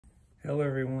Hello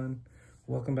everyone,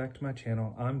 welcome back to my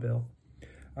channel. I'm Bill.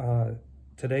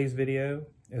 Today's video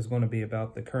is going to be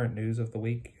about the current news of the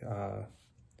week.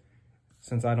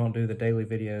 Since I don't do the daily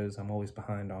videos, I'm always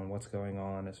behind on what's going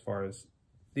on as far as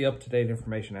the up-to-date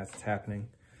information as it's happening.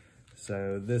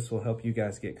 So this will help you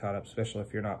guys get caught up, especially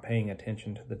if you're not paying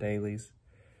attention to the dailies.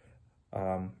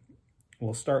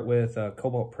 We'll start with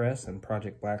Cobalt Press and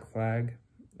Project Black Flag.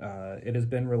 It has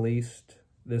been released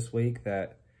this week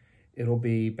that it'll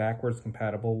be backwards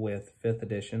compatible with 5th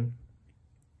edition.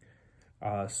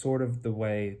 Sort of the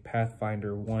way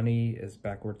Pathfinder 1E is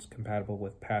backwards compatible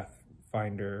with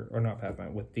Pathfinder, or not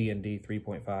Pathfinder, with D&D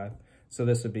 3.5. So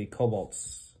this would be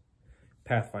Cobalt's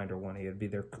Pathfinder 1E. It'd be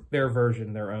their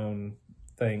version, their own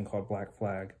thing called Black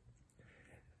Flag.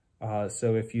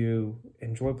 So if you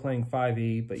enjoy playing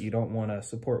 5E, but you don't want to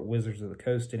support Wizards of the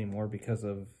Coast anymore because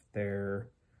of their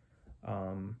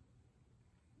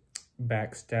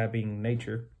backstabbing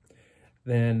nature,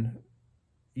 then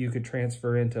you could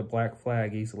transfer into Black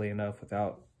Flag easily enough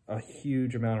without a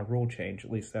huge amount of rule change.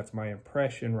 At least that's my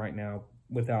impression right now,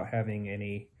 without having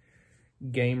any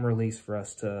game release for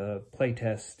us to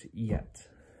playtest yet.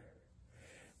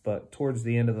 But towards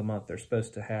the end of the month, they're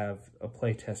supposed to have a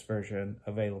playtest version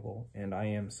available, and I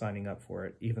am signing up for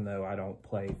it, even though I don't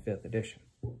play 5th edition.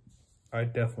 I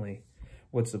definitely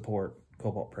would support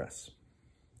Cobalt Press.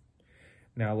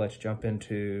 Now let's jump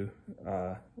into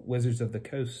Wizards of the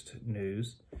Coast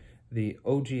news. The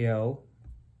OGL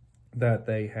that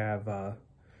they have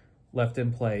left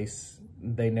in place,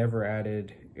 they never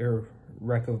added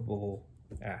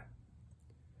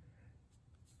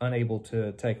unable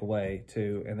to take away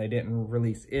to, and they didn't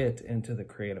release it into the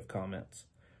Creative Commons.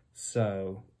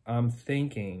 So I'm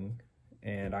thinking,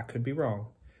 and I could be wrong,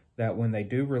 that when they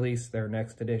do release their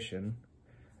next edition,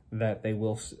 that they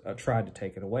will try to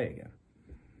take it away again.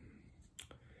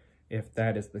 If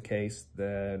that is the case,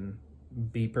 then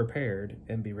be prepared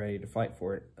and be ready to fight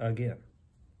for it again.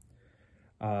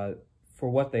 For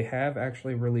what they have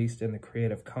actually released in the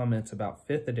Creative Commons about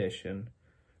 5th edition,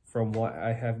 from what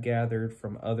I have gathered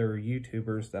from other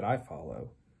YouTubers that I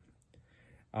follow,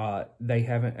 they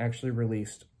haven't actually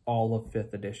released all of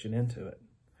 5th edition into it.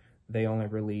 They only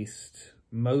released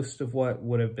most of what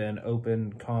would have been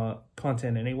open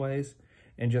content anyways,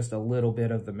 and just a little bit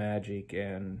of the magic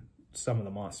and some of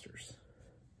the monsters.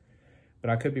 But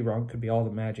I could be wrong, could be all the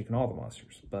magic and all the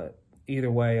monsters. But either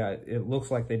way, it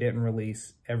looks like they didn't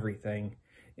release everything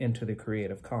into the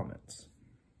Creative Commons.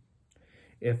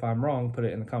 If I'm wrong, put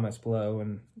it in the comments below,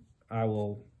 and I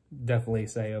will definitely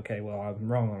say, okay, well,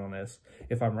 I'm wrong on this.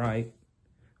 If I'm right,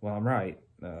 well, I'm right.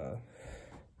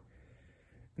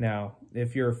 Now,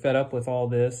 if you're fed up with all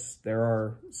this, there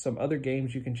are some other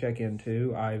games you can check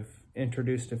into. I've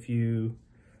introduced a few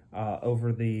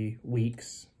over the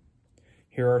weeks.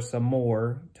 Here are some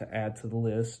more to add to the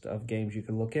list of games you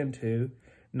can look into.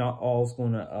 Not all is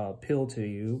going to appeal to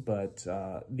you, but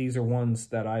these are ones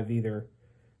that I've either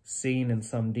seen in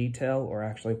some detail or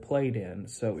actually played in.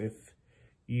 So if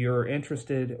you're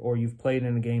interested or you've played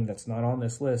in a game that's not on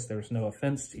this list, there's no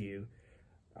offense to you.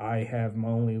 I have my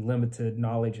only limited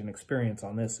knowledge and experience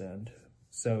on this end.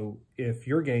 So if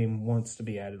your game wants to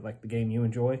be added, like the game you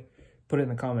enjoy, put it in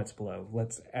the comments below.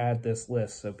 Let's add this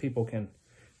list so people can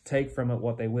take from it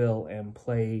what they will and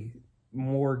play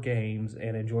more games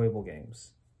and enjoyable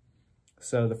games.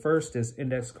 So the first is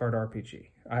Index Card RPG.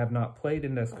 I have not played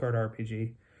Index Card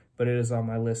RPG, but it is on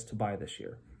my list to buy this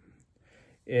year.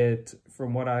 It,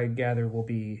 from what I gather, will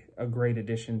be a great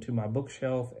addition to my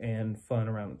bookshelf and fun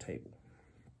around the table.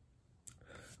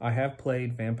 I have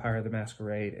played Vampire the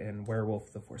Masquerade and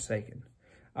Werewolf the Forsaken.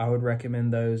 I would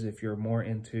recommend those if you're more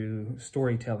into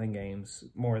storytelling games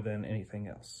more than anything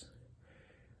else.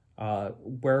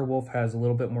 Werewolf has a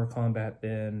little bit more combat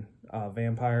than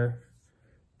Vampire,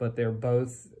 but they're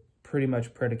both pretty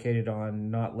much predicated on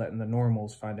not letting the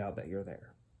normals find out that you're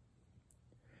there.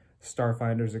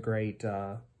 Starfinder's a great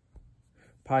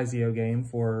Paizo game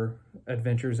for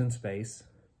adventures in space.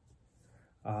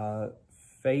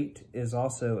 Fate is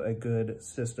also a good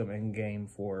system and game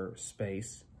for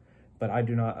space, but I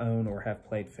do not own or have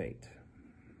played Fate.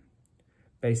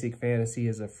 Basic Fantasy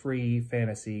is a free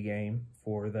fantasy game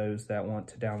for those that want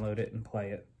to download it and play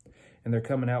it. And they're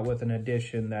coming out with an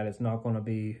edition that is not going to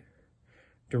be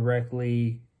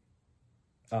directly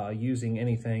using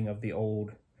anything of the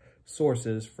old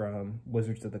sources from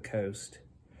Wizards of the Coast.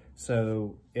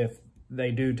 So if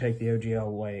they do take the OGL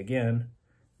away again,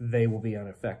 they will be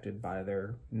unaffected by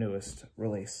their newest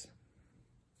release.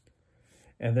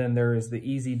 And then there is the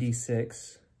Easy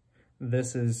D6.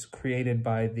 This is created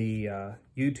by the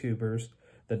YouTubers,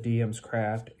 the DM's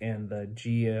Craft and the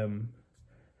GM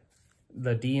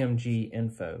the DMG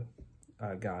info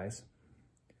guys.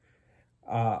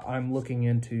 I'm looking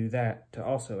into that to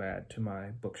also add to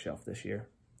my bookshelf this year.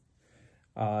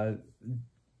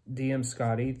 DM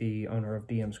Scotty, the owner of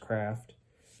DM's Craft,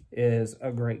 is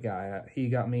a great guy. He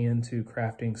got me into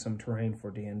crafting some terrain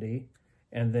for D&D,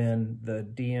 and then the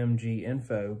DMG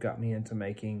info got me into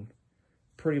making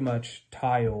pretty much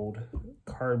tiled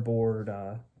cardboard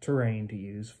terrain to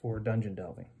use for dungeon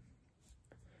delving.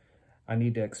 I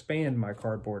need to expand my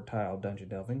cardboard tile dungeon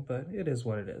delving, but it is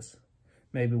what it is.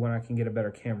 Maybe when I can get a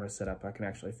better camera set up, I can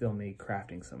actually film me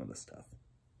crafting some of the stuff.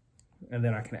 And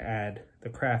then I can add the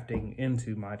crafting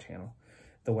into my channel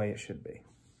the way it should be.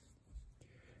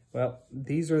 Well,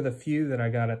 these are the few that I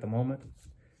got at the moment.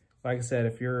 Like I said,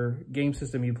 if your game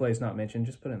system you play is not mentioned,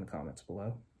 just put it in the comments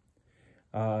below.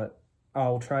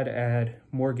 I'll try to add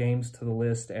more games to the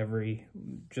list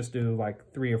just do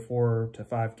like 3 or 4 to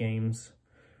 5 games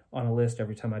on a list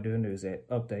every time I do a news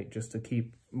update, just to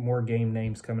keep more game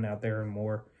names coming out there and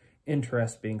more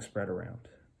interest being spread around.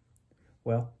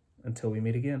 Well, until we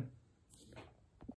meet again.